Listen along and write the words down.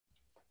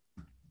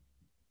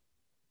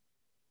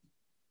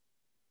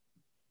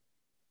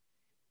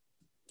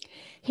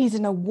He's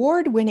an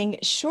award-winning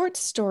short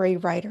story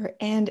writer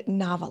and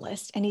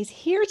novelist, and he's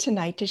here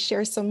tonight to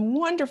share some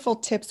wonderful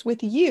tips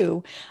with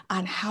you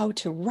on how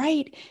to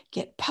write,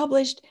 get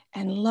published,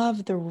 and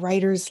love the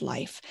writer's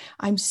life.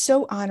 I'm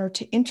so honored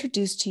to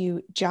introduce to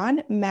you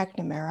John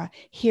McNamara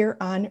here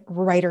on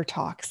Writer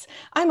Talks.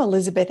 I'm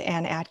Elizabeth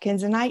Ann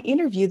Atkins, and I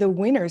interview the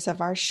winners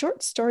of our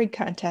short story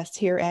contest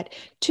here at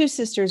Two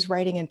Sisters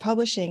Writing and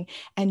Publishing.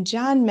 And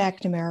John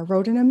McNamara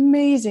wrote an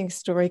amazing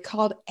story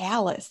called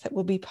Alice that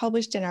will be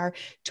published in our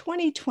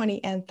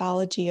 2020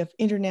 Anthology of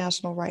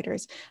International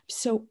Writers. I'm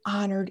so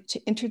honored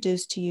to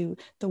introduce to you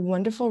the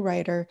wonderful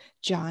writer,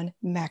 John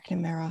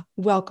McNamara.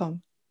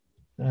 Welcome.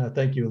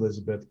 Thank you,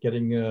 Elizabeth.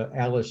 Getting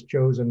Alice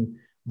chosen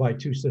by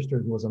Two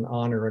Sisters was an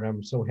honor, and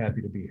I'm so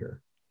happy to be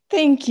here.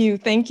 Thank you.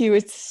 Thank you.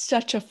 It's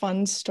such a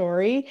fun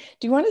story.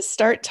 Do you want to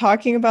start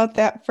talking about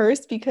that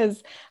first?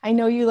 Because I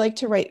know you like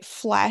to write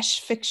flash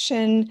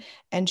fiction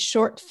and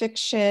short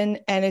fiction,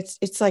 and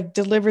it's like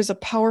delivers a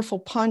powerful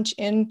punch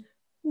in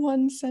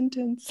one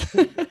sentence.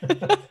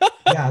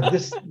 Yeah,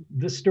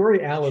 this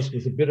story, Alice,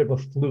 was a bit of a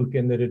fluke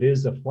in that it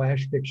is a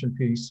flash fiction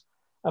piece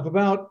of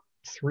about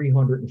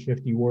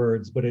 350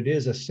 words, but it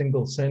is a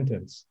single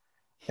sentence.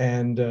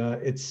 And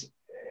it's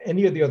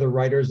any of the other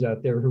writers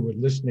out there who are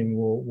listening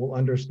will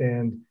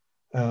understand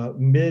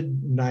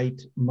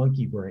midnight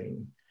monkey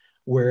brain,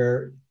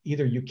 where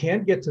either you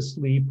can't get to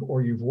sleep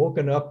or you've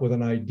woken up with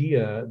an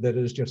idea that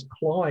is just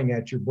clawing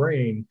at your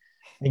brain,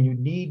 and you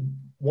need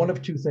one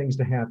of two things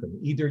to happen.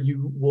 Either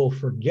you will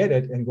forget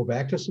it and go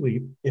back to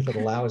sleep, if it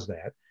allows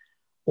that,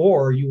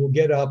 or you will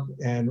get up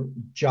and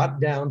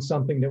jot down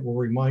something that will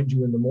remind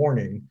you in the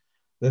morning.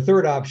 The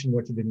third option,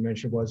 which I didn't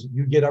mention, was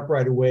you get up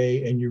right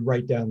away and you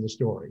write down the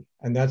story.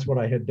 And that's what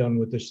I had done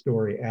with this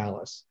story,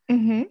 Alice.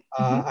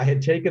 I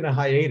had taken a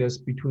hiatus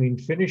between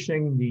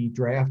finishing the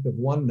draft of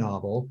one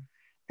novel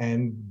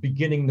and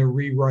beginning the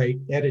rewrite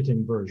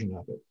editing version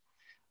of it.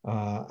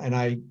 And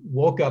I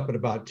woke up at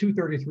about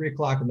 2:30, 3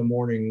 o'clock in the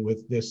morning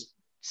with this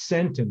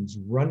sentence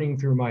running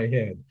through my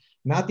head.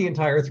 Not the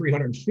entire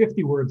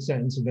 350 word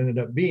sentence it ended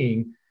up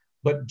being,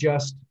 but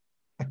just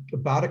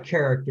about a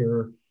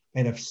character.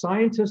 And if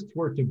scientists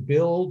were to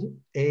build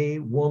a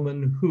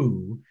woman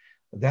who,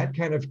 that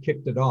kind of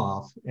kicked it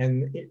off.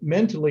 And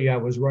mentally, I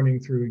was running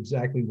through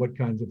exactly what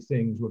kinds of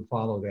things would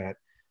follow that.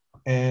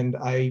 And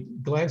I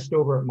glanced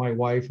over at my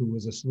wife, who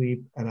was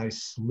asleep, and I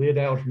slid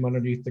out from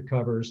underneath the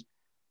covers,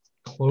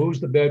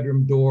 closed the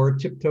bedroom door,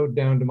 tiptoed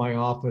down to my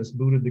office,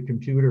 booted the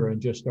computer, and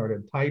just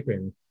started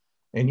typing.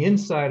 And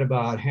inside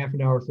about half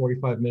an hour,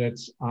 45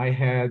 minutes, I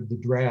had the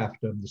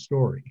draft of the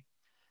story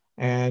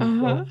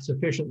and felt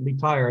sufficiently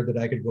tired that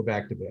I could go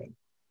back to bed.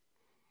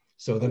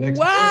 So the next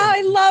morning,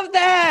 I love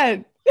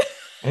that.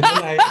 And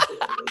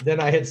then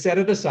I had set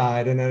it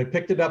aside, and then I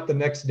picked it up the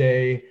next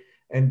day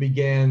and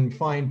began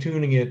fine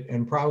tuning it,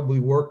 and probably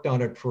worked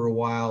on it for a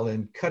while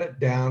and cut it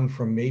down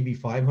from maybe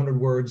 500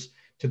 words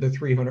to the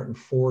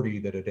 340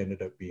 that it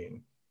ended up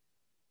being.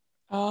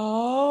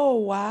 Oh,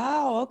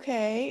 wow.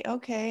 Okay.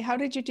 Okay. How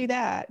did you do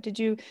that?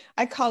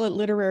 I call it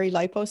literary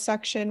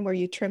liposuction, where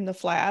you trim the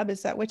flab.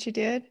 Is that what you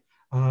did?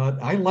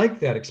 I like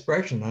that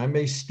expression. I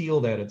may steal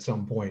that at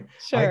some point.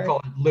 I Sure. call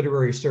it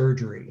literary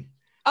surgery.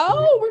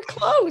 Oh, we're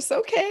close.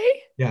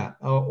 Okay. Yeah,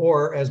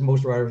 or as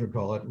most writers would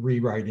call it,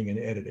 rewriting and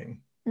editing.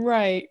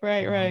 Right.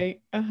 Can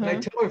I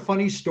tell a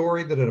funny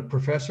story that a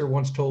professor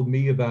once told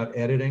me about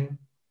editing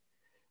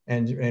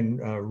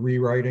and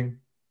rewriting?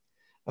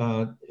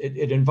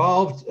 It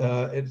involved,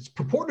 it's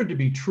purported to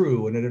be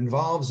true, and it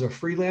involves a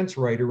freelance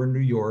writer in New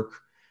York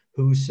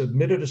who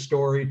submitted a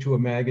story to a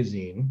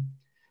magazine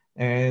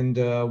and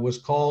was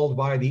called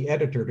by the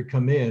editor to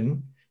come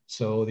in.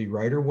 So the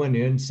writer went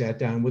in, sat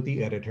down with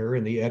the editor,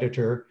 and the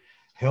editor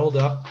held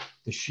up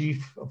the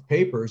sheaf of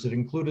papers that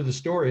included the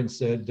story and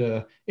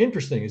said,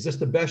 interesting, is this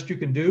the best you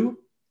can do?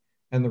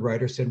 And the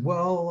writer said,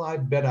 well, I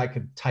bet I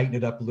could tighten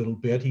it up a little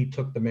bit. He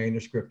took the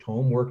manuscript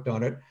home, worked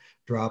on it,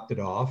 dropped it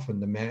off.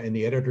 And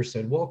the editor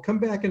said, well, come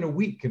back in a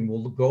week and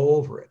we'll go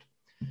over it.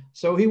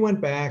 So he went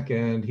back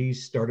and he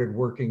started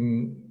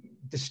working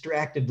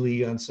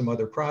distractedly on some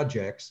other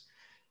projects,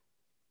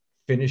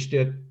 finished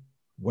it,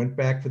 went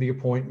back for the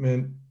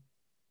appointment.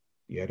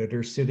 The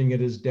editor's sitting at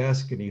his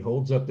desk and he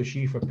holds up the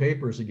sheaf of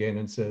papers again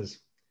and says,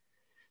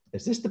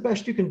 is this the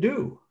best you can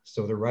do?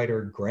 So the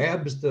writer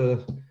grabs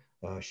the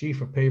sheaf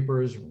of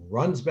papers,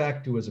 runs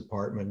back to his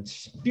apartment,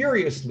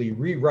 furiously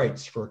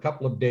rewrites for a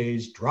couple of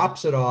days,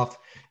 drops it off,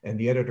 and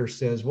the editor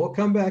says, well,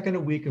 come back in a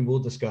week and we'll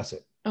discuss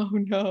it. Oh,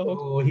 no.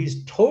 So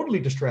he's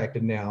totally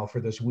distracted now for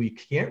this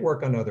week, can't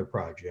work on other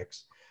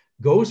projects,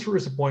 goes for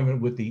his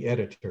appointment with the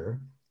editor,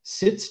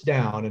 sits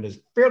down and is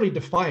fairly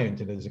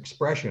defiant in his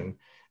expression.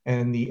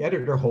 And the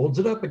editor holds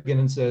it up again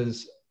and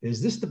says,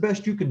 is this the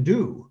best you can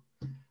do?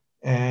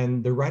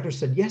 And the writer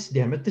said, yes,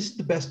 damn it, this is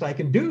the best I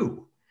can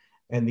do.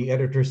 And the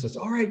editor says,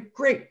 all right,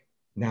 great.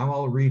 Now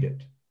I'll read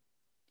it.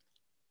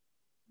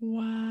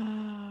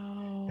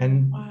 Wow.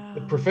 And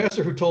the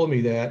professor who told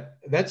me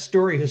that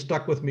story has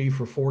stuck with me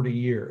for 40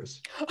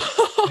 years.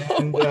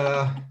 And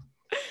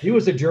He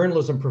was a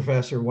journalism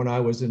professor when I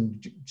was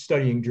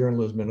studying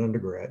journalism in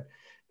undergrad.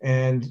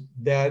 And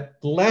that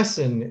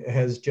lesson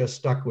has just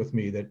stuck with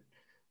me, that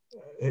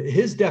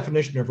his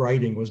definition of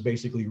writing was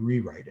basically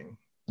rewriting.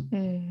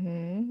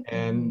 Mm-hmm,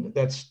 And mm-hmm,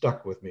 that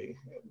stuck with me,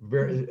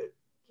 very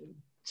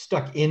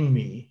stuck in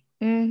me.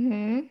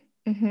 mm-hmm,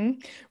 mm-hmm.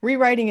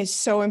 Rewriting is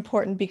so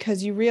important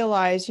because you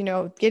realize,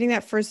 getting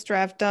that first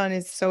draft done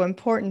is so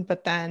important,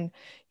 but then,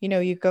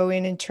 you go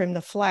in and trim the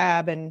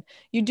flab and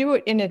you do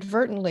it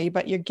inadvertently,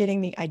 but you're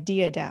getting the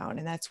idea down,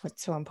 and that's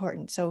what's so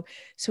important. So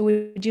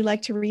would you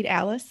like to read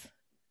Alice?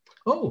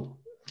 Oh,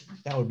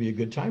 that would be a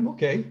good time.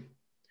 Okay.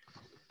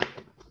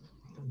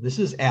 This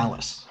is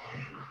Alice.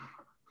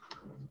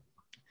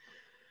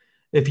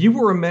 If you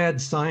were a mad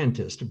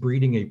scientist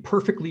breeding a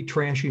perfectly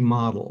trashy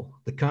model,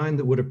 the kind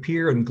that would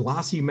appear in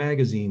glossy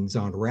magazines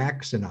on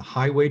racks in a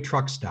highway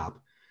truck stop,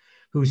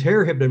 whose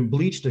hair had been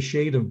bleached a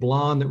shade of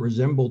blonde that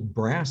resembled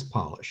brass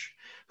polish,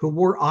 who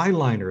wore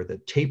eyeliner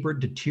that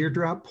tapered to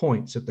teardrop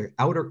points at the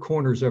outer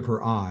corners of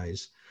her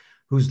eyes,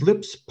 whose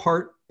lips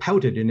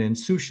pouted in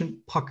insouciant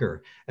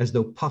pucker as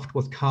though puffed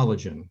with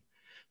collagen,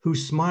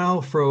 whose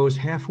smile froze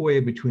halfway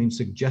between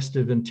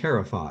suggestive and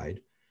terrified,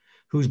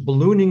 whose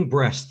ballooning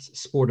breasts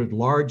sported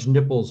large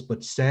nipples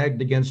but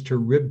sagged against her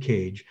rib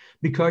cage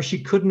because she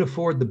couldn't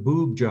afford the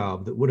boob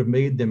job that would have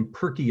made them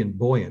perky and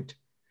buoyant,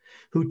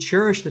 who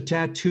cherished the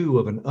tattoo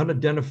of an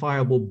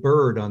unidentifiable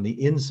bird on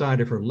the inside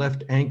of her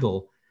left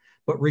ankle,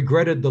 but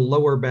regretted the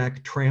lower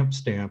back tramp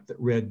stamp that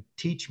read,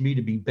 "Teach me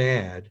to be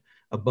bad,"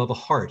 above a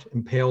heart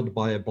impaled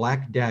by a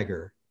black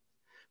dagger,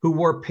 who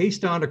wore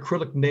paste-on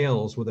acrylic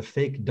nails with a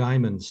fake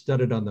diamond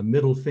studded on the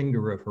middle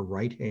finger of her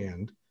right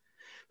hand,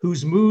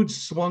 whose moods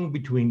swung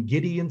between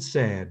giddy and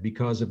sad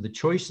because of the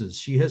choices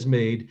she has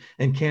made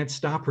and can't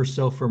stop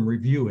herself from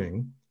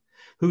reviewing,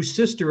 whose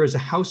sister is a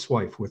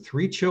housewife with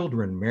 3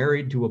 children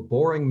married to a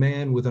boring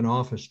man with an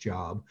office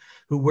job,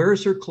 who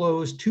wears her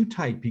clothes too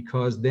tight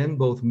because then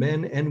both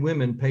men and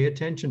women pay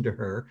attention to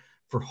her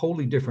for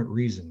wholly different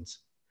reasons,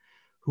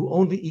 who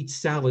only eats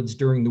salads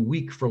during the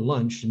week for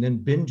lunch and then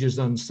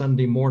binges on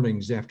Sunday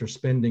mornings after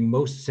spending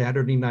most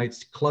Saturday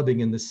nights clubbing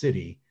in the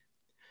city,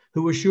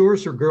 who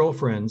assures her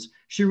girlfriends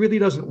she really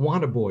doesn't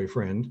want a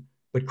boyfriend,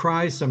 but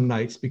cries some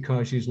nights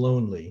because she's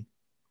lonely,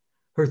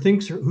 who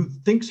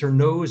thinks her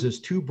nose is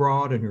too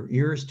broad and her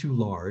ears too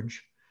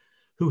large,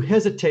 who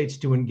hesitates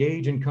to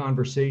engage in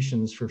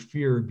conversations for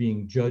fear of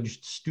being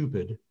judged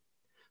stupid,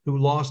 who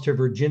lost her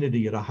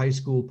virginity at a high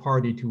school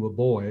party to a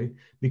boy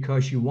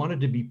because she wanted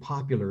to be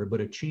popular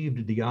but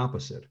achieved the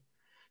opposite,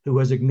 who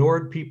has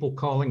ignored people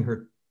calling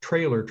her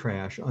trailer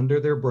trash under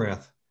their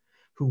breath,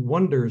 who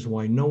wonders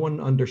why no one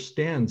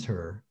understands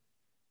her,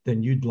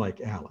 then you'd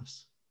like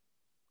Alice.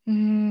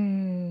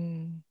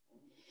 Mm.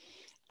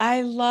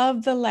 I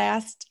love the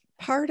last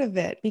part of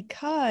it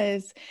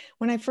because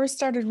when I first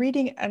started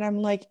reading it, and I'm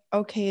like,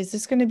 okay, is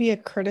this going to be a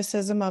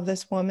criticism of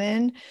this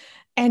woman?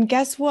 And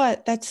guess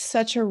what? That's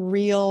such a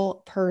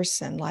real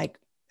person, like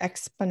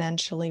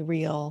exponentially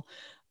real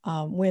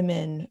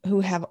women who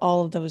have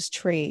all of those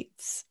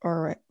traits,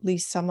 or at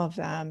least some of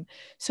them.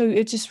 So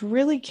it just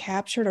really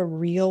captured a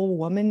real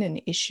woman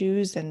and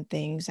issues and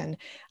things. And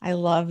I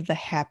love the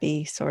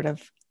happy sort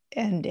of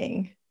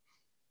ending.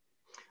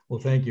 Well,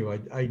 thank you.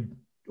 I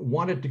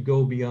wanted to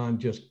go beyond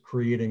just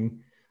creating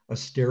a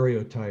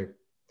stereotype.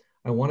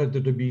 I wanted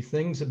there to be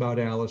things about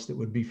Alice that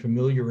would be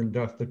familiar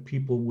enough that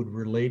people would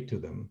relate to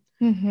them.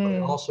 But I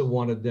Mm-hmm. also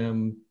wanted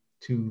them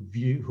to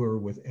view her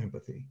with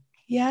empathy.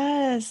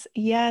 Yes,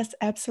 yes,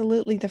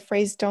 absolutely. The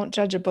phrase "don't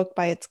judge a book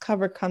by its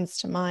cover" comes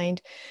to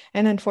mind.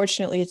 And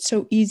unfortunately, it's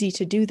so easy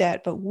to do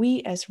that. But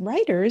we as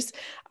writers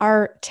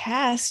are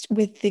tasked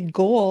with the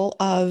goal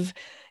of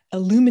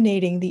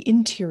illuminating the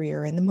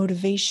interior and the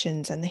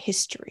motivations and the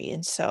history.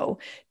 And so,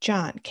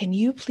 John, can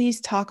you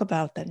please talk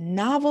about the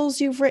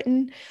novels you've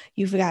written?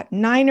 You've got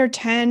 9 or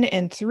 10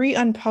 and 3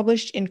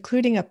 unpublished,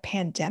 including a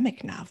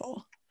pandemic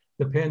novel.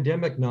 The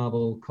pandemic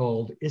novel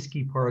called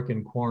Iski Park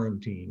in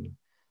Quarantine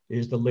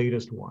is the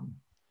latest one.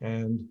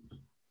 And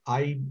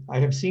I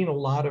have seen a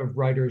lot of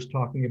writers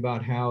talking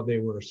about how they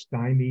were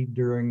stymied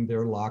during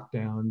their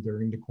lockdown,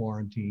 during the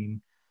quarantine,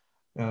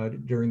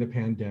 during the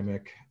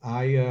pandemic.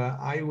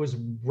 I was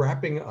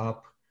wrapping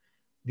up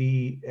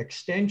the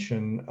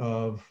extension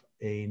of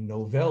a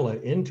novella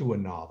into a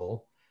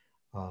novel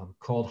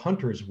called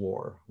Hunter's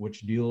War,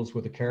 which deals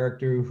with a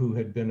character who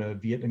had been a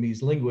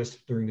Vietnamese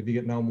linguist during the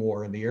Vietnam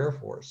War in the Air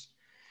Force.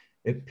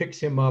 It picks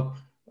him up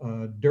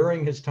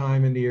during his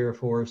time in the Air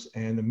Force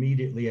and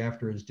immediately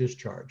after his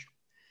discharge.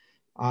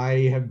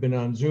 I have been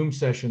on Zoom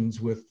sessions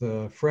with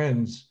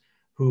friends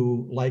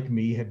who, like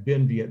me, had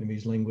been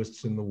Vietnamese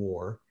linguists in the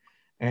war.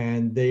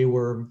 And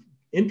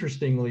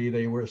interestingly,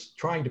 they were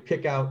trying to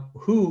pick out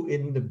who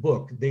in the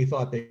book they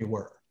thought they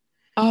were.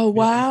 Oh, And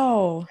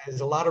wow.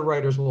 as a lot of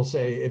writers will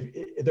say,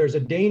 if there's a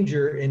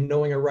danger in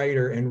knowing a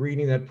writer and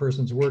reading that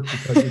person's work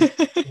because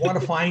you want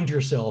to find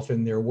yourself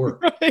in their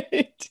work.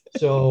 Right.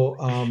 So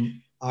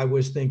I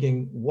was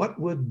thinking, what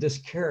would this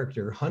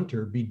character,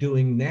 Hunter, be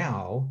doing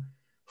now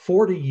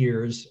 40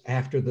 years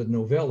after the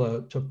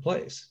novella took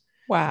place.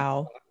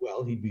 Wow.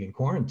 Well, he'd be in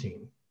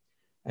quarantine.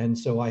 And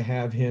so I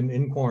have him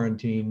in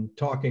quarantine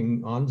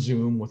talking on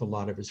Zoom with a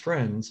lot of his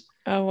friends.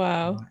 Oh,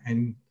 wow.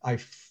 And I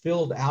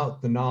filled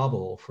out the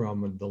novel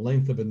from the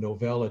length of a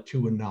novella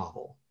to a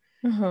novel.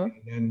 Uh-huh.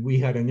 And we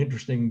had an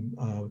interesting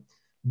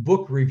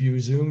book review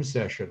Zoom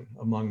session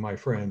among my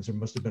friends. There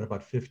must have been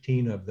about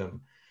 15 of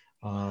them.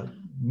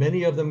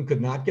 Many of them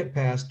could not get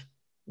past,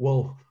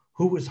 well,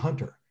 who was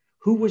Hunter?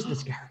 Who was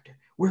this character?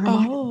 Where am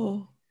I?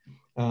 Oh.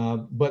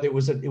 But it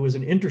was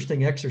an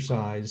interesting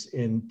exercise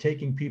in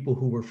taking people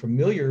who were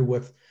familiar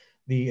with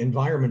the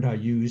environment I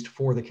used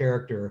for the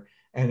character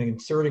and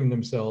inserting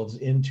themselves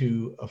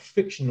into a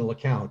fictional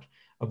account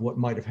of what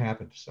might have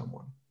happened to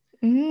someone.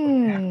 But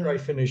after I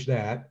Mm. finished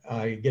that,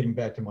 getting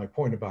back to my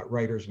point about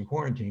writers in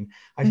quarantine,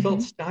 I felt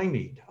Mm-hmm.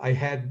 stymied.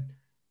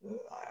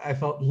 I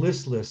felt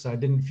listless. I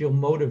didn't feel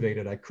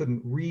motivated. I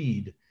couldn't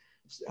read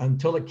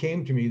until it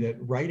came to me that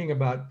writing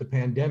about the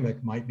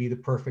pandemic might be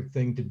the perfect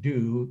thing to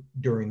do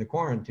during the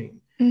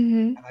quarantine.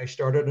 Mm-hmm. And I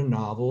started a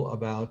novel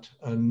about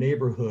a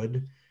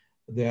neighborhood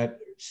that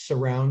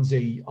surrounds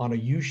on a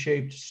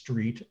U-shaped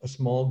street, a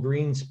small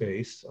green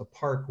space, a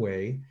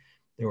parkway.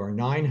 There are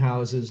 9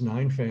 houses,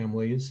 9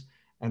 families,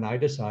 and I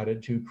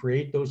decided to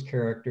create those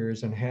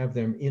characters and have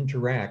them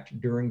interact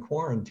during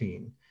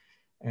quarantine.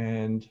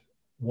 And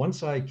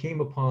once I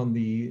came upon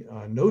the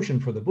notion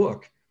for the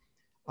book,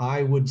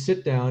 I would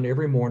sit down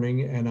every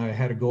morning and I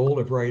had a goal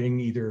of writing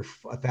either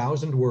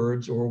 1,000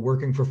 words or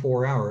working for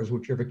 4 hours,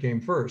 whichever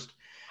came first.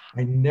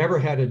 I never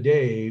had a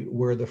day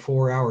where the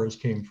 4 hours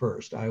came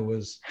first. I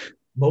was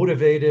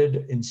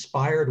motivated,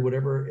 inspired,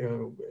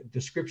 whatever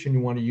description you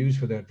want to use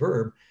for that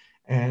verb.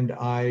 And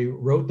I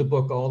wrote the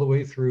book all the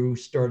way through,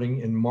 starting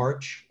in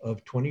March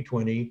of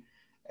 2020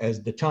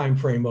 as the time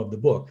frame of the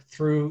book,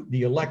 through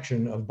the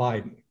election of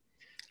Biden.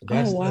 Oh,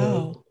 That's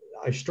wow.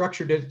 I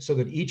structured it so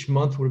that each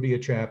month would be a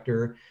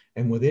chapter,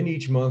 and within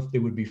each month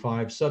there would be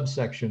 5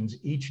 subsections,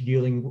 each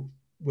dealing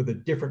with a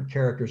different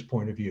character's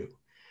point of view.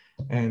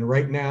 And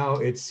right now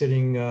it's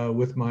sitting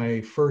with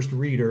my first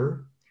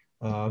reader,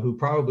 who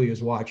probably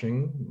is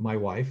watching, my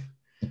wife.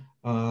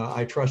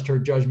 I trust her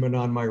judgment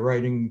on my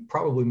writing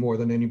probably more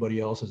than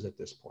anybody else's at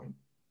this point.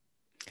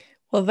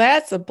 Well,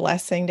 that's a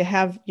blessing to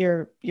have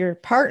your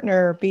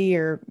partner be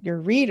your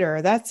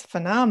reader. That's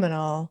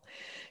phenomenal.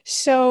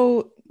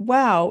 So,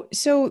 wow.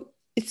 So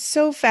it's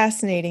so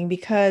fascinating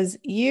because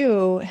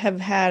you have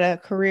had a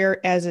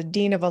career as a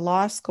dean of a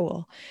law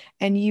school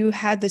and you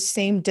had the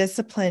same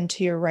discipline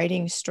to your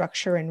writing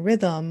structure and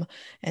rhythm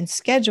and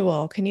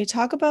schedule. Can you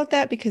talk about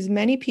that? Because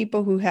many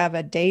people who have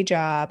a day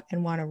job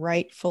and want to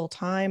write full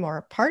time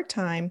or part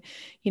time,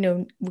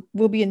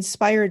 will be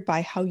inspired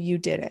by how you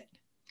did it.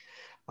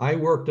 I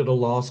worked at a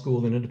law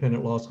school, an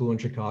independent law school in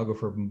Chicago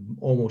for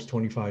almost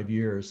 25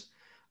 years.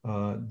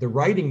 The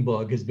writing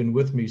bug has been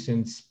with me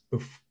since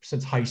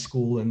high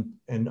school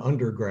and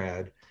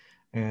undergrad.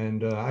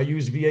 And I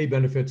used VA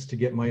benefits to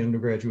get my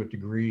undergraduate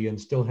degree and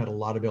still had a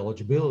lot of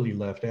eligibility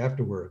left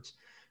afterwards.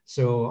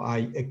 So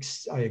I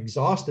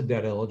exhausted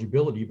that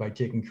eligibility by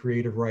taking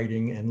creative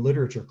writing and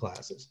literature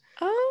classes.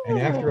 And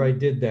after I Oh,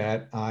 did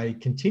that, I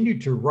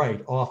continued to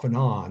write off and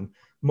on,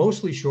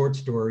 mostly short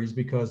stories,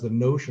 because the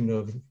notion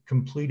of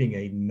completing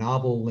a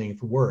novel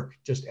length work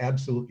just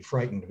absolutely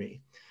frightened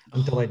me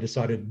until I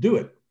decided to do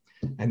it.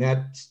 And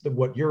that's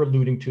what you're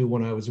alluding to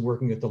when I was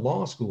working at the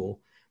law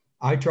school.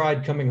 I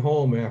tried coming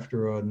home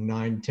after a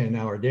 9, 10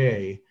 hour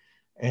day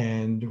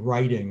and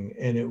writing,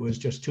 and it was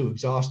just too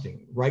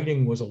exhausting.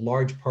 Writing was a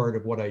large part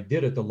of what I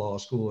did at the law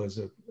school as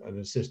an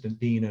assistant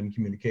dean on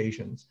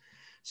communications.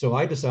 So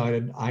I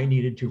decided I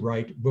needed to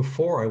write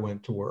before I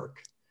went to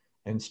work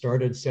and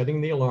started setting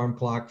the alarm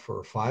clock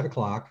for 5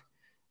 o'clock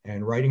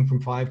and writing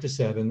from 5 to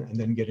 7 and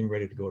then getting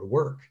ready to go to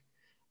work.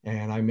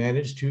 And I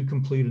managed to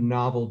complete a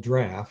novel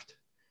draft.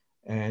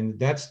 And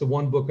that's the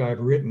one book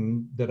I've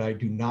written that I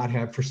do not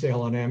have for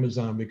sale on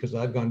Amazon, because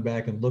I've gone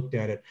back and looked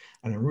at it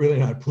and I'm really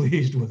not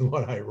pleased with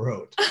what I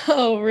wrote.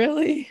 oh,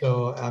 really?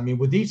 So, I mean,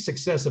 with each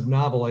successive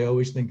novel, I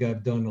always think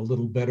I've done a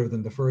little better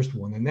than the first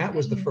one. And that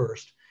was the Mhm.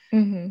 first.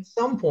 Mhm. At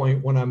some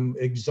point, when I'm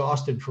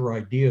exhausted for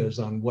ideas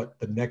on what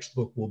the next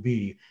book will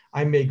be,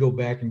 I may go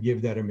back and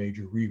give that a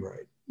major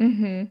rewrite.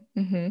 Mhm.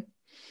 Mhm.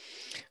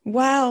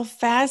 Wow,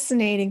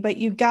 fascinating. But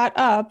you got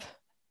up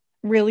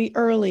really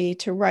early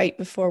to write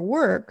before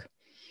work.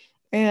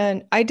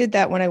 And I did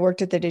that when I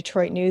worked at the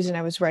Detroit News and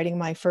I was writing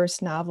my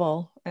first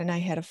novel. And I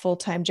had a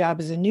full-time job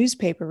as a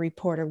newspaper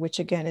reporter, which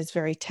again is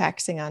very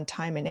taxing on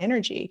time and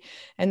energy.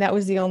 And that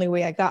was the only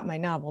way I got my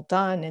novel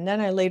done. And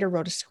then I later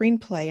wrote a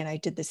screenplay and I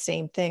did the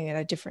same thing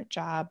at a different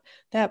job.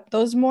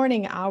 Those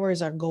morning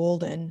hours are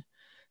golden.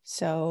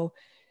 So,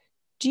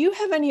 do you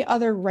have any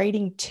other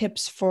writing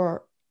tips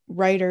for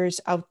writers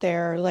out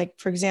there? Like,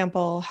 for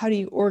example, how do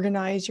you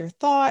organize your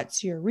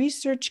thoughts, your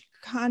research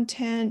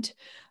content?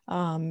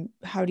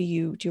 How do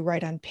you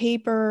write on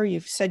paper?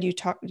 You've said you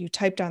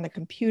typed on the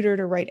computer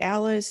to write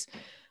Alice.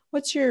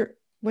 What's your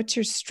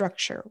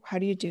structure? How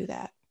do you do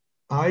that?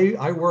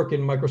 I work in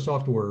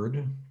Microsoft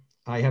Word.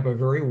 I have a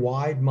very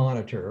wide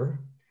monitor,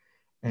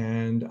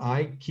 and I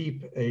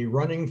keep a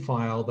running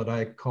file that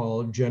I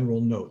call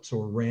general notes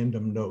or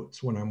random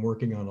notes when I'm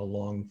working on a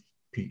long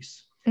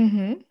piece.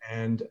 Mm-hmm.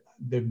 And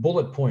the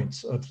bullet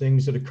points of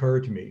things that occur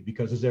to me,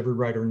 because as every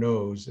writer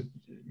knows,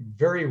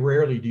 very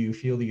rarely do you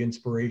feel the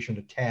inspiration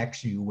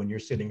attacks you when you're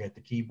sitting at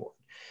the keyboard.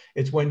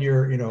 It's when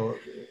you're,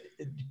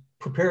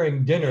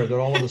 preparing dinner that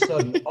all of a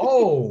sudden,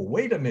 oh,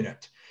 wait a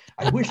minute.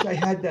 I wish I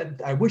had that.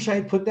 I wish I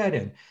had put that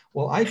in.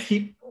 Well, I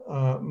keep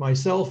my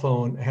cell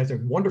phone has a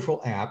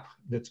wonderful app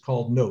that's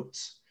called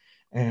Notes.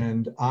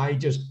 And I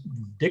just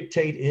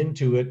dictate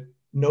into it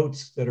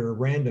notes that are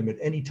random at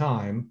any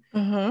time.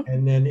 Uh-huh.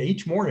 And then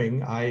each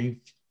morning I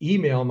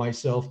email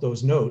myself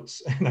those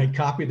notes and I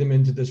copy them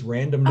into this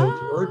random notes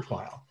Oh, Word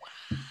file.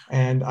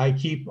 And I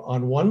keep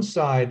on one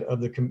side of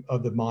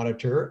the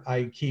monitor,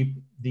 I keep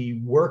the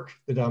work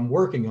that I'm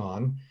working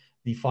on,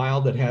 the file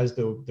that has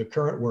the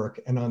current work,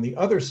 and on the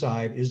other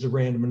side is the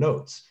random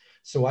notes.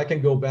 So I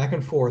can go back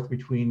and forth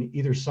between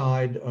either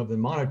side of the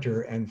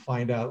monitor and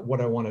find out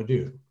what I want to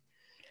do.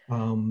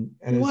 And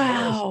as far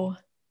as, wow.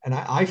 and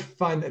I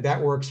find that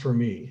that works for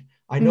me.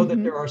 I know that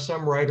Mm-hmm. there are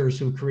some writers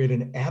who create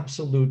an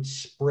absolute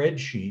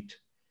spreadsheet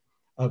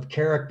of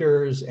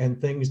characters and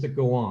things that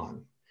go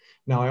on.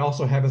 Now, I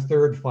also have a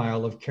third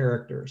file of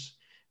characters,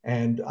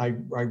 and I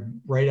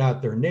write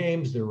out their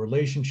names, their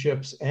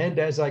relationships, and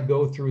as I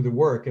go through the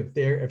work,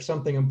 if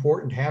something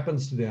important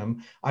happens to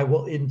them, I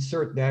will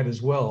insert that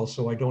as well,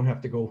 so I don't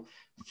have to go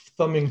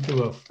thumbing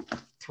through a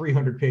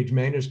 300-page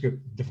manuscript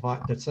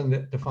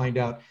to find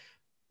out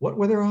what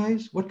were their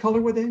eyes, what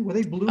color were they? Were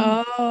they blue?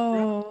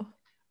 Oh.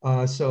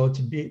 So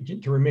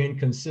to remain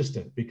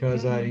consistent,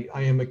 because Mm.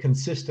 I am a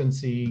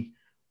consistency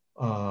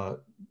uh,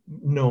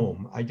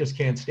 gnome. I just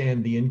can't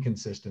stand the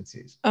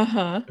inconsistencies.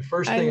 Uh-huh. The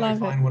first I thing I love it.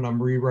 find when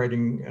I'm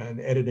rewriting and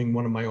editing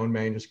one of my own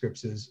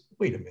manuscripts is,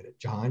 wait a minute,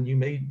 John,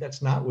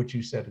 that's not what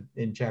you said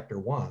in chapter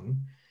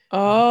one.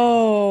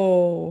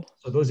 Oh.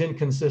 So those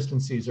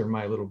inconsistencies are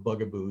my little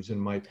bugaboos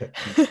and my pet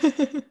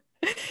peeves.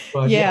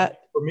 But yeah, Yeah.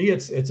 for me,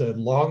 it's a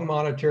long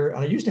monitor. And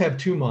I used to have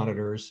two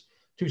monitors,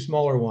 two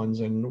smaller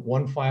ones, and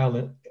one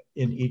file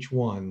in each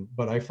one.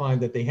 But I find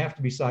that they have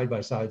to be side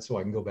by side so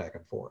I can go back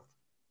and forth.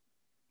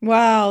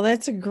 Wow,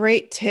 that's a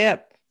great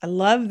tip. I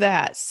love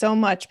that so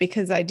much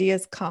because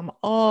ideas come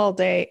all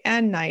day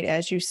and night,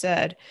 as you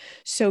said.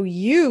 So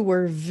you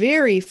were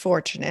very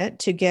fortunate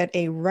to get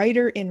a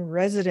writer in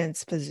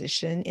residence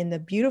position in the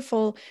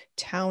beautiful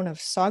town of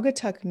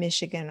Saugatuck,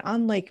 Michigan,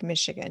 on Lake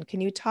Michigan.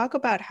 Can you talk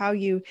about how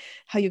you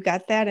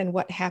got that and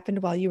what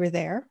happened while you were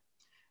there?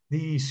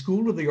 The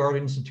School of the Art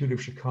Institute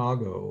of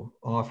Chicago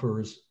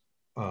offers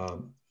a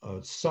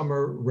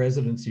summer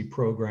residency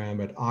program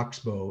at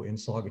Oxbow in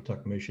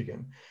Saugatuck,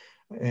 Michigan.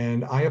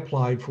 And I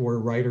applied for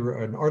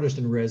an artist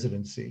in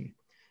residency,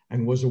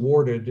 and was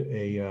awarded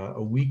a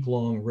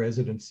week-long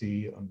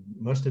residency,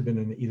 must have been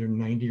in either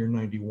 90 or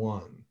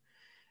 91.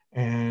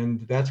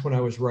 And that's when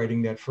I was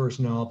writing that first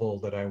novel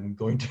that I'm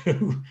going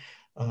to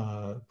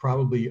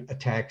probably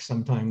attack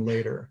sometime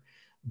later.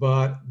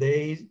 But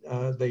they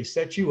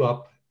set you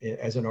up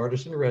as an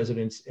artist in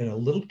residence in a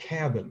little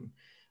cabin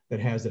that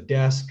has a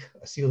desk,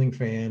 a ceiling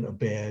fan, a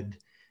bed.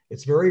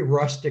 It's very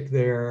rustic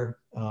there.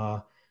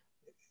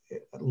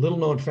 Little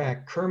known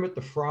fact, Kermit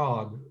the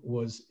Frog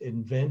was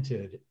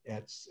invented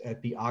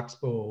at the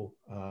Oxbow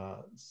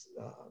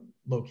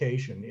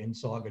location in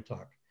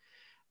Saugatuck.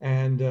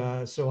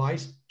 And so I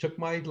took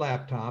my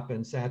laptop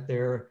and sat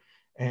there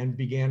and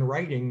began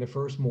writing the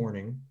first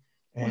morning.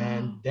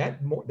 And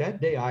Wow.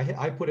 that day,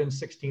 I put in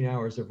 16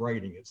 hours of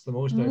writing. It's the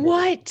most I've ever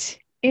What?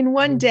 In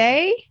one done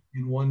day?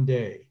 in one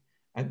day.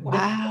 And that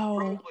Wow.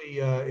 probably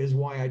is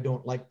why I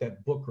don't like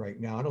that book right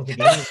now. I don't think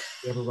anyone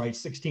could ever write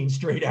 16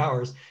 straight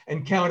hours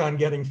and count on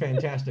getting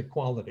fantastic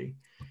quality.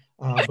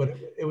 But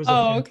it was a Oh,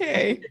 fantastic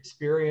okay.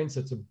 experience.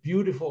 It's a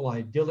beautiful,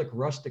 idyllic,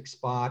 rustic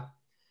spot.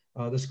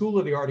 The School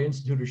of the Art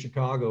Institute of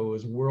Chicago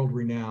is world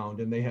renowned,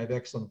 and they have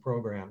excellent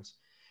programs.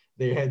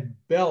 They had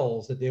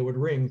bells that they would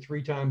ring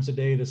 3 times a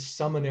day to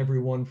summon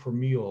everyone for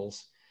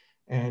meals.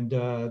 And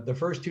the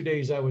first 2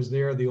 days I was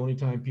there, the only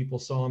time people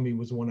saw me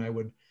was when I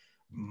would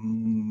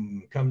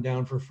come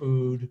down for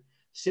food,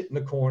 sit in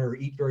the corner,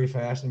 eat very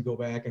fast, and go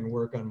back and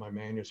work on my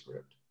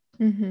manuscript.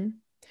 Hmm.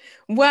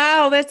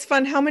 Wow, that's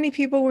fun. How many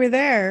people were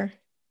there?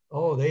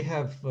 Oh, they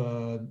have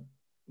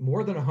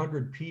more than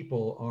 100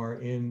 people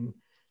are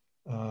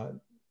uh,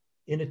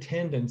 in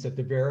attendance at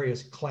the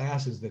various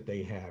classes that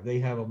they have. They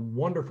have a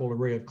wonderful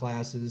array of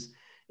classes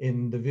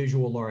in the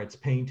visual arts,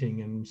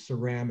 painting and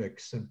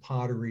ceramics and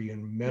pottery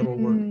and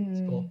metalwork and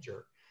Mm.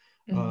 sculpture.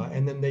 Mm.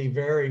 And then they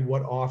vary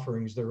what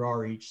offerings there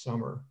are each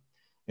summer.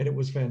 And it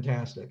was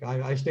fantastic.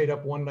 I stayed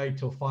up one night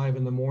till 5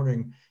 in the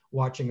morning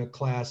watching a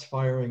class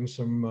firing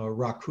some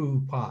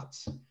raku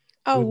pots. It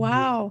Oh, was beautiful.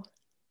 wow.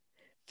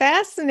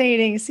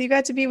 Fascinating. So you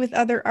got to be with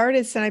other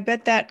artists, and I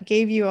bet that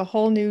gave you a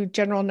whole new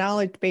general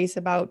knowledge base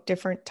about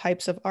different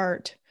types of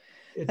art.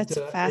 That's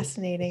It's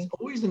fascinating.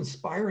 always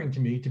inspiring to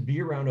me to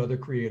be around other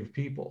creative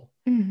people.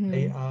 Hmm.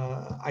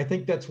 I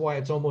think that's why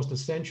it's almost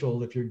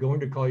essential if you're going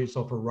to call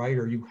yourself a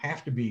writer, you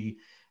have to be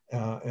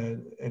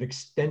an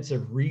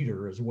extensive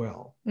reader as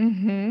well.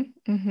 Hmm.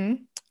 Hmm.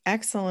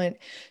 Excellent.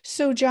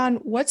 So, John,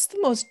 what's the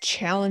most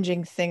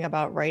challenging thing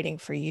about writing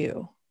for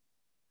you?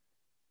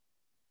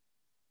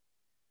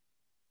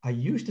 I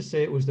used to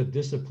say it was the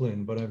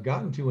discipline, but I've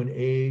gotten to an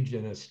age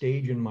and a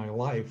stage in my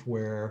life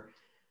where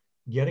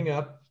getting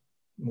up,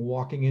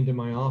 walking into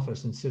my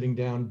office and sitting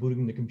down,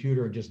 booting the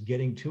computer and just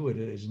getting to it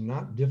is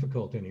not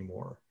difficult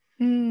anymore.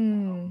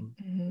 Um,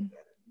 Mm-hmm.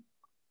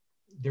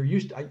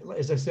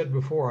 as I said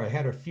before, I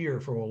had a fear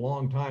for a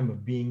long time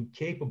of being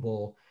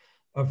capable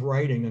of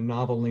writing a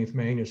novel length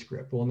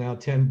manuscript. Well, now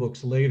 10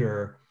 books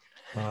later,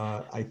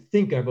 I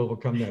think I've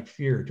overcome that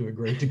fear to a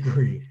great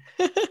degree.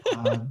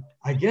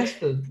 I guess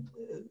the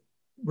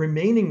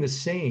remaining the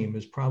same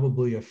is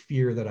probably a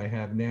fear that I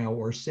have now,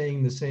 or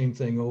saying the same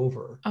thing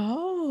over. Um,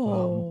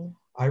 Oh.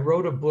 I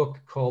wrote a book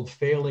called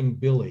Failing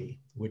Billy,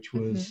 which Hmm.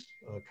 was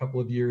a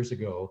couple of years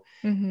ago,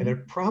 and Hmm.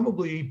 it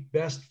probably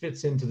best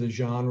fits into the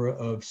genre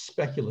of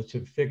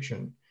speculative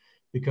fiction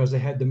because I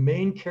had the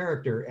main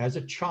character as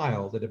a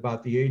child at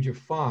about the age of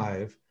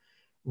 5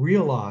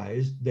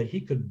 realized that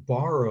he could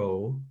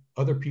borrow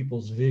other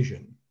people's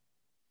vision.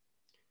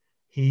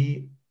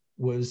 He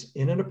was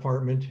in an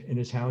apartment in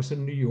his house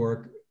in New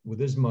York with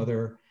his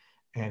mother,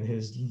 and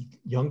his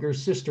younger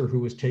sister, who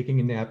was taking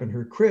a nap in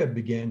her crib,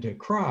 began to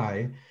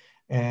cry.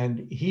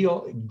 And he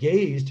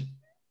gazed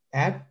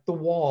at the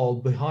wall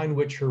behind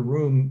which her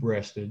room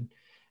rested.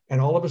 And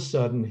all of a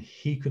sudden,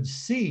 he could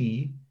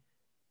see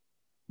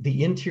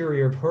the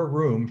interior of her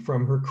room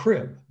from her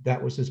crib.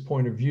 That was his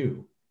point of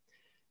view.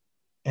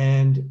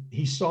 And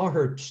he saw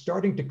her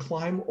starting to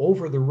climb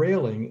over the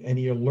railing, and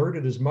he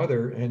alerted his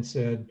mother and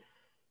said,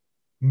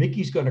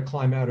 Mickey's going to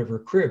climb out of her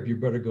crib. You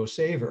better go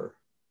save her.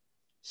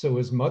 So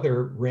his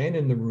mother ran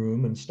in the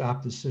room and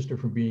stopped his sister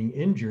from being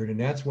injured. And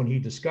that's when he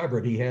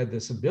discovered he had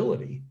this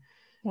ability.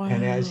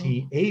 And as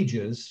he Wow.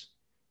 ages,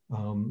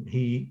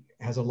 he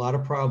has a lot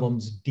of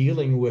problems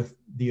dealing with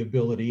the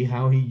ability,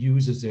 how he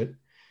uses it.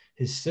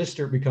 His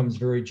sister becomes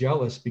very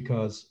jealous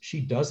because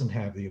she doesn't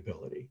have the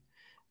ability.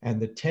 And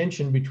the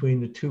tension between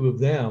the two of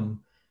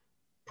them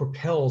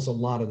propels a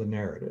lot of the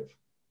narrative.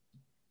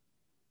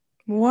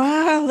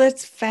 Wow,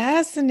 that's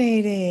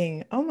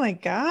fascinating. Oh my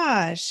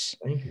gosh.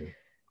 Thank you.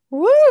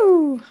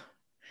 Woo!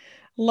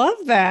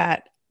 Love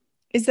that.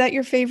 Is that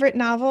your favorite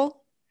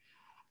novel?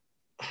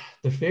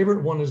 The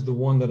favorite one is the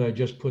one that I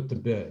just put to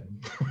bed.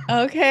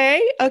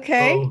 Okay,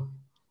 okay.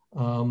 So,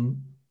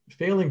 um,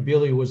 Failing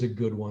Billy was a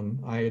good one.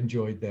 I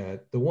enjoyed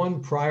that. The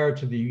one prior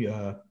to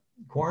the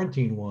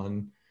quarantine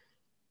one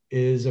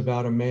is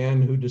about a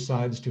man who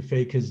decides to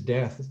fake his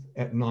death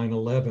at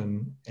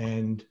 9/11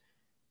 and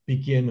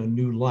begin a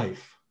new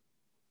life.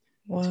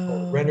 It's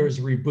called Whoa. Renner's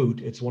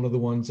Reboot. It's one of the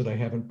ones that I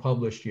haven't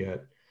published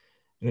yet.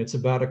 And it's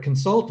about a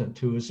consultant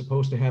who is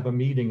supposed to have a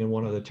meeting in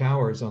one of the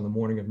towers on the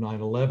morning of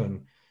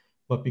 9/11.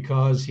 But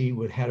because he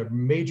had a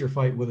major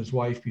fight with his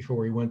wife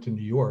before he went to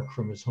New York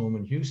from his home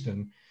in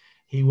Houston,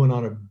 he went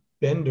on a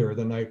bender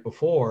the night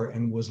before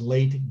and was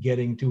late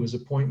getting to his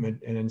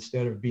appointment. And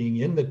instead of being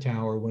in the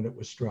tower when it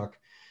was struck,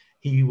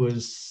 he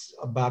was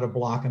about a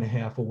block and a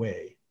half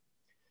away.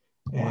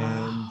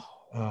 And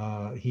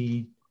Wow.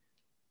 he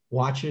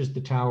watches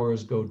the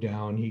towers go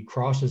down. He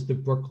crosses the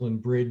Brooklyn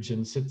Bridge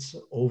and sits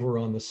over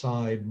on the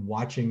side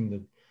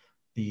watching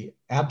the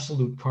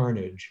absolute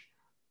carnage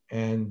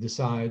and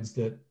decides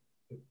that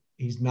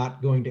he's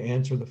not going to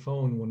answer the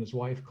phone when his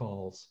wife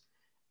calls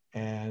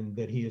and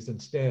that he is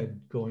instead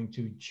going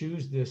to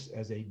choose this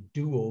as a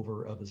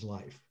do-over of his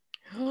life.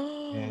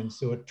 And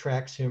so it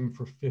tracks him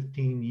for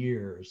 15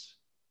 years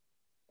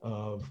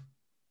of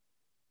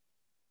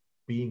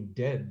being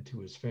dead to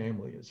his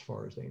family as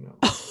far as they know.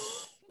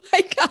 Oh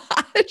my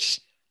gosh.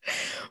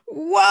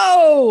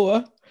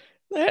 Whoa.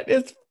 That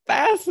is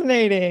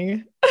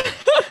fascinating.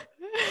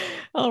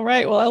 All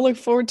right. Well, I look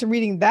forward to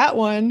reading that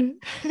one.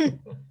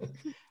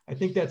 I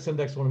think that's the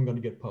next one I'm going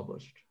to get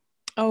published.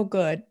 Oh,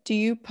 good. Do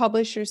you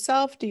publish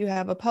yourself? Do you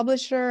have a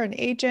publisher, an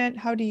agent?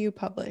 How do you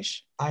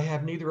publish? I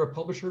have neither a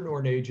publisher nor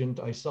an agent.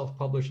 I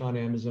self-publish on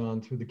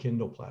Amazon through the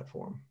Kindle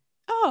platform.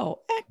 Oh,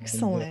 And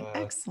excellent.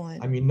 I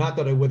Excellent. mean, not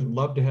that I wouldn't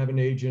love to have an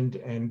agent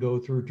and go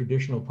through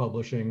traditional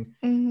publishing,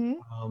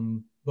 Hmm.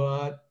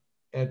 but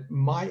at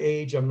my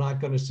age, I'm not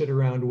going to sit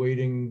around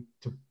waiting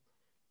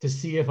to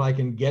see if I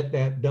can get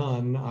that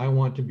done. I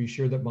want to be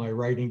sure that my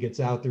writing gets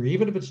out there,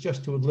 even if it's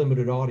just to a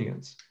limited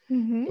audience.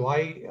 Hmm. So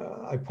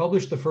I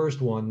published the first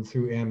one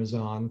through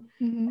Amazon.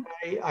 Hmm.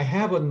 I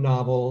have a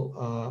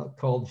novel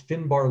called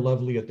Finbar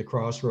Lovely at the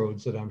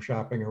Crossroads that I'm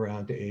shopping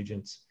around to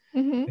agents.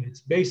 Hmm. And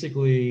it's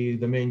basically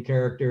the main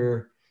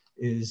character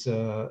is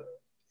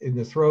in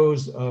the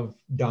throes of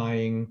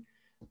dying.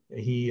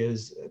 He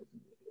is,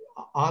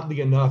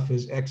 oddly enough,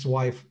 his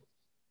ex-wife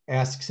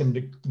asks him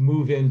to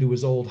move into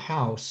his old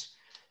house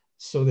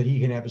so that he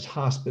can have his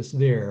hospice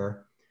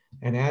there.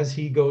 And as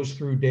he goes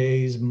through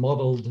days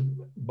muddled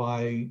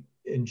by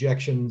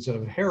injections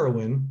of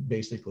heroin,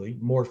 basically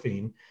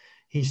morphine,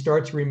 he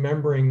starts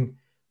remembering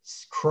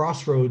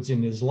crossroads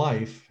in his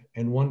life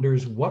and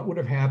wonders what would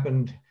have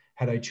happened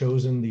had I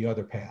chosen the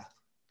other path.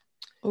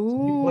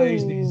 So he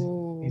plays these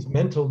Ooh.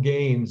 mental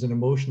games and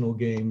emotional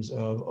games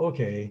of,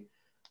 okay,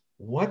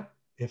 what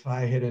if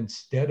I had,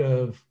 instead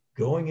of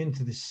going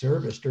into the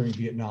service during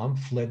Vietnam,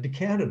 fled to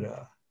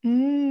Canada?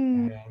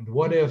 Mm. And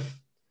what if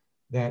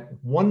that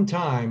one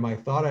time I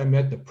thought I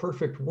met the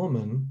perfect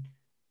woman,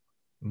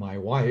 my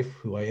wife,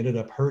 who I ended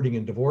up hurting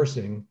and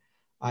divorcing,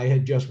 I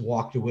had just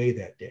walked away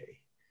that day?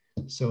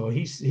 So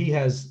he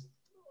has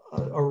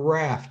a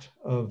raft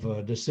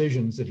of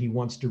decisions that he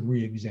wants to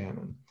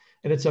re-examine.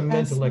 And it's a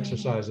mental Fascinating.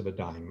 exercise of a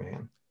dying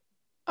man.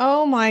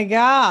 Oh my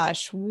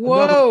gosh. Another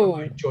one of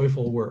my Whoa.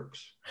 joyful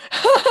works.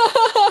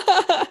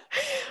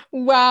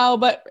 Wow.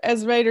 But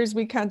as writers,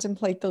 we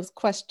contemplate those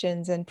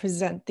questions and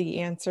present the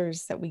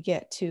answers that we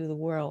get to the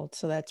world.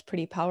 So that's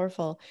pretty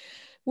powerful.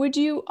 Would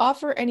you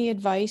offer any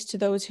advice to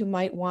those who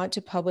might want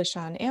to publish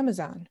on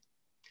Amazon?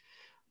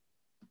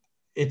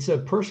 It's a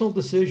personal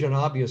decision,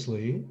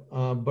 obviously,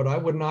 but I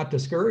would not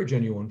discourage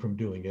anyone from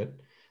doing it.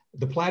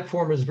 The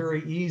platform is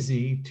very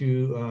easy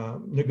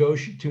to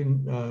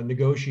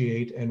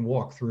negotiate and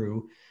walk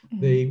through.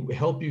 Mhm. They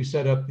help you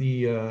set up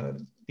the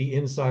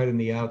inside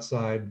and the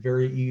outside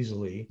very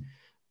easily.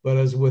 But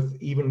as with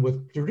even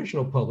with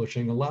traditional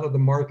publishing, a lot of the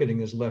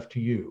marketing is left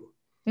to you.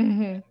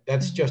 Mhm.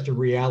 That's Mhm. just a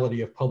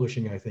reality of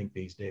publishing, I think,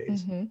 these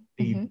days. Mhm.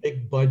 The Mhm.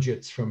 big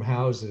budgets from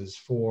houses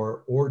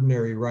for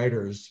ordinary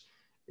writers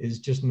is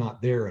just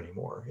not there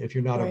anymore. If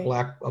you're not a Right.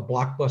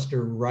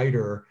 blockbuster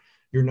writer,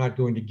 you're not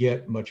going to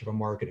get much of a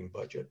marketing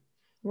budget.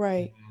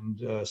 Right.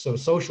 And so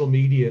social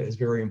media is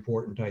very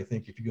important, I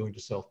think, if you're going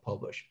to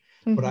self-publish.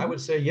 But I Mhm.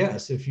 would say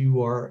yes, if you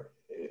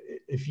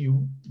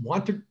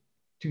want to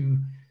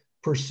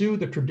pursue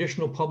the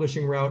traditional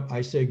publishing route,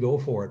 I say go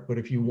for it. But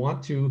if you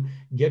want to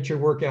get your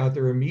work out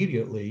there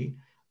immediately,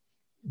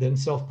 then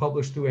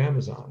self-publish through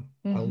Amazon.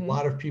 A Mhm.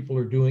 lot of people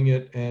are doing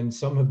it, and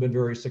some have been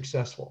very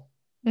successful.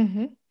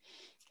 Mhm.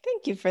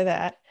 Thank you for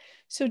that.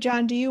 So,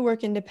 John, do you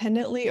work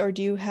independently or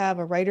do you have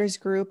a writers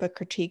group, a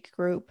critique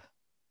group?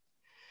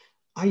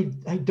 I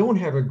don't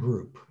have a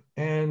group,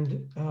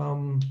 and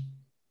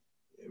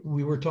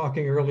we were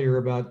talking earlier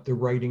about the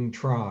writing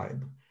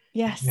tribe,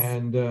 Yes.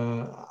 and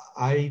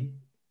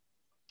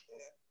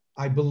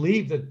I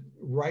believe that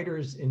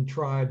writers in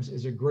tribes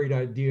is a great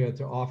idea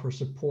to offer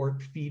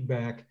support,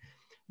 feedback,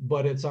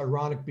 but it's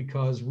ironic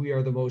because we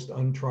are the most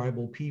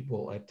untribal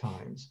people at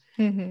times.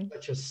 Mhm.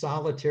 Such a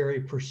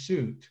solitary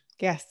pursuit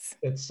Yes.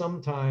 that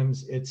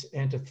sometimes it's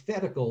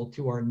antithetical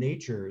to our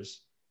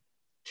natures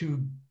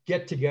to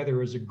get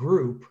together as a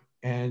group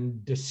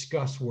and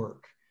discuss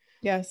work.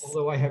 Yes.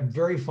 Although I have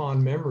very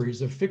fond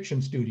memories of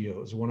fiction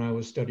studios when I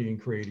was studying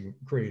creative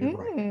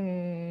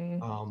writing.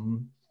 Mm.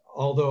 Um,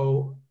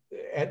 Although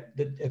at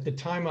the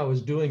time I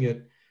was doing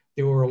it,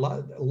 there were a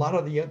lot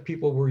of the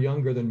people were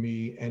younger than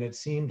me, and it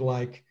seemed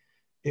like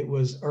it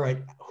was all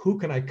right. Who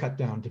can I cut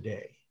down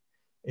today?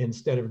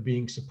 Instead of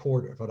being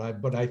supportive.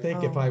 But I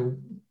think if Oh. I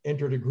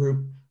entered a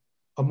group,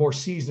 a more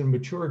seasoned,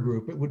 mature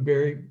group, it would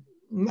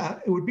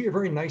be a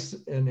very nice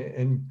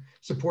and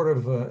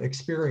supportive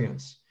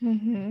experience.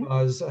 Mhm.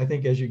 Because I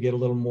think as you get a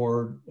little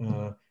more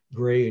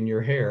gray in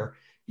your hair,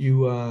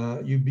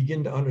 you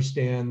begin to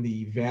understand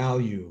the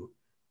value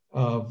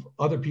of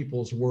other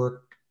people's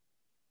work,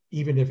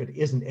 even if it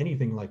isn't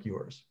anything like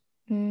yours,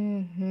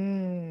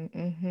 Mhm.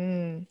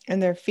 Mhm.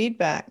 And their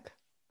feedback.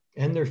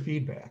 and their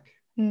feedback.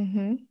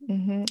 Mhm.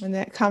 Mhm. And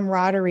that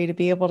camaraderie to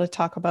be able to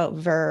talk about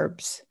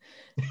verbs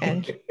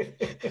and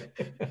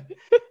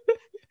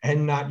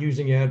And not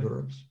using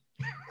adverbs.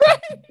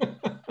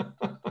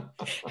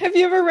 have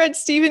you ever read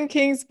Stephen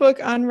King's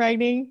book on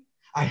writing?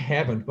 I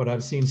haven't, but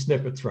I've seen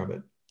snippets from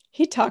it.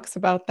 He talks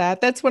about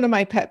that. That's one of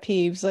my pet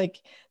peeves,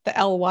 like the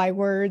ly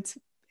words,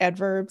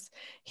 adverbs.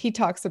 He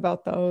talks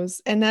about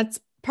those. And that's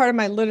part of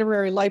my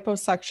literary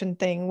liposuction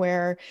thing,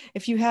 where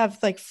if you have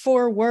like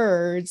four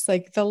words,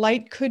 like the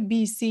light could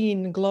be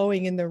seen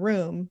glowing in the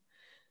room.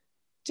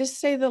 Just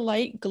say the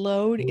light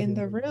glowed in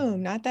the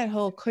room, not that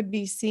whole could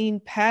be seen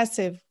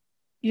passive.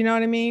 You know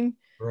what I mean?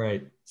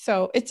 Right.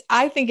 So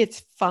I think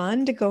it's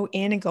fun to go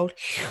in and go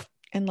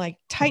and like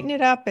tighten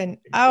it up. And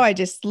oh, I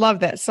just love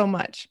that so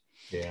much.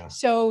 Yeah.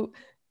 So,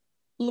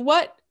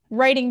 what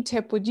writing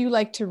tip would you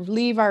like to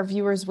leave our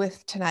viewers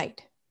with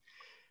tonight?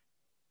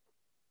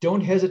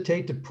 Don't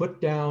hesitate to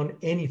put down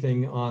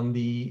anything on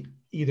the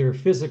either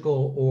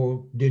physical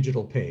or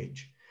digital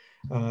page.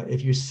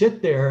 If you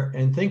sit there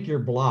and think you're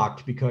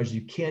blocked because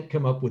you can't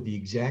come up with the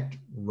exact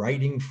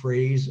writing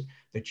phrase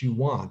that you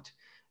want,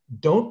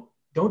 don't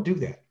don't do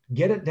that.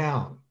 Get it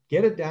down.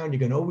 Get it down. You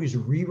can always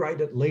rewrite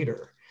it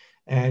later.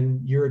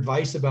 And your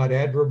advice about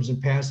adverbs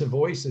and passive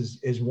voice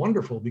is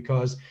wonderful,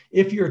 because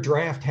if your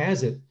draft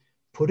has it,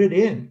 put it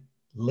in.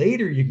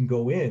 Later, you can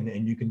go in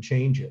and you can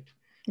change it.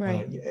 Uh,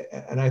 Right.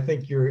 and I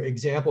think your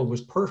example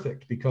was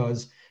perfect,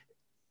 because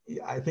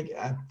I think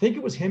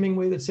it was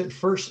Hemingway that said,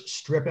 first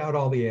strip out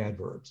all the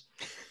adverbs.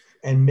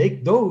 and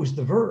make those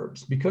the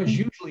verbs, because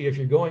usually if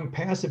you're going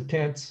passive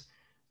tense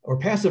or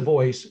passive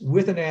voice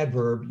with an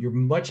adverb, you're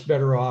much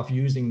better off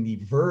using the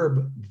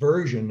verb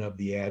version of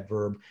the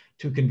adverb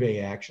to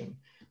convey action.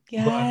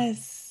 But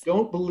Yes.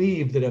 don't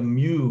believe that a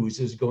muse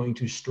is going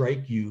to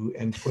strike you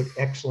and put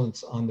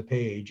excellence on the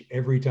page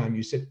every time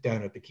you sit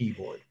down at the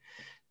keyboard.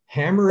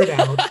 Hammer it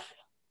out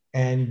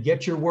and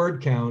get your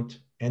word count.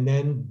 And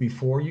then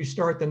before you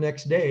start the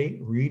next day,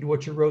 read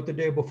what you wrote the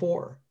day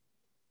before.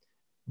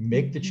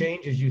 Make the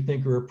changes you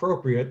think are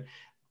appropriate.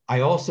 I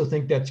also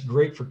think that's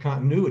great for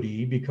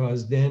continuity,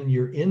 because then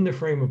you're in the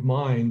frame of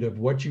mind of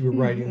what you were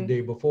writing the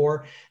day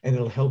before, and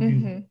it'll help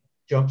you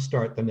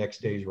jumpstart the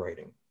next day's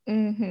writing.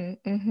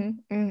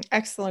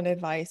 Excellent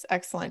advice.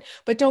 Excellent.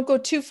 But don't go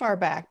too far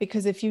back,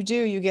 because if you do,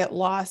 you get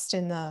lost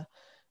in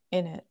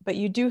it. But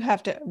you do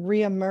have to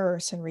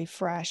re-immerse and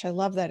refresh. I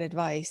love that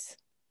advice.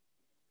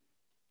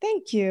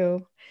 Thank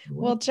you.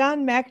 Well,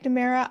 John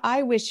McNamara,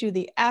 I wish you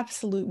the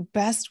absolute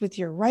best with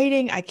your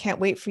writing. I can't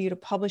wait for you to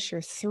publish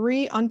your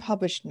 3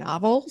 unpublished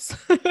novels.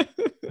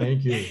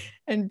 Thank you.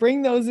 And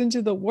bring those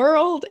into the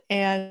world.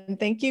 And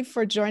thank you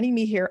for joining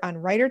me here on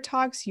Writer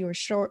Talks. Your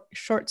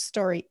short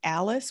story,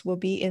 Alice, will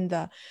be in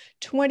the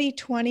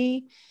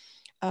 2020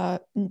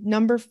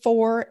 number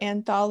 4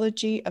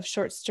 anthology of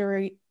short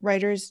story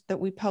writers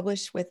that we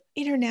published with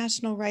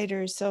international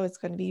writers. So it's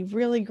going to be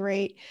really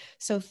great.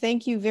 So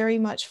thank you very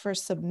much for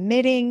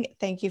submitting.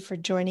 Thank you for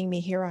joining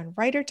me here on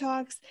Writer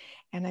Talks.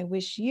 And I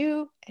wish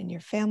you and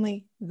your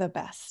family the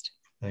best.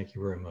 Thank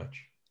you very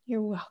much.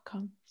 You're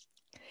welcome.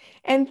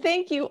 And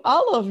thank you,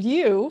 all of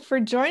you, for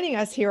joining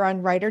us here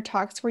on Writer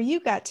Talks, where you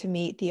got to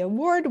meet the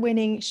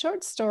award-winning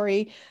short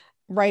story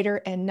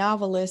writer and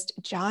novelist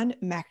John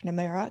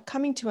McNamara,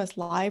 coming to us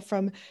live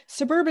from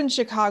suburban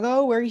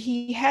Chicago, where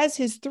he has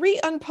his 3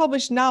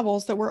 unpublished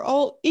novels that we're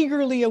all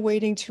eagerly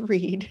awaiting to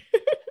read.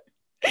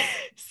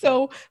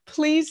 So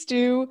please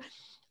do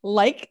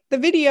like the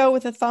video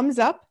with a thumbs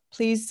up.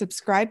 Please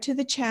subscribe to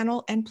the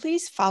channel, and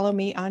please follow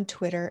me on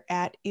Twitter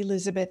at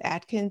Elizabeth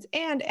Atkins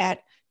and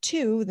at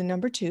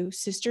 2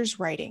 Sisters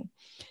Writing.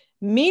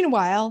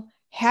 Meanwhile,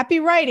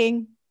 happy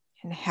writing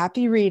and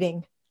happy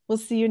reading. We'll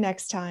see you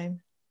next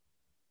time.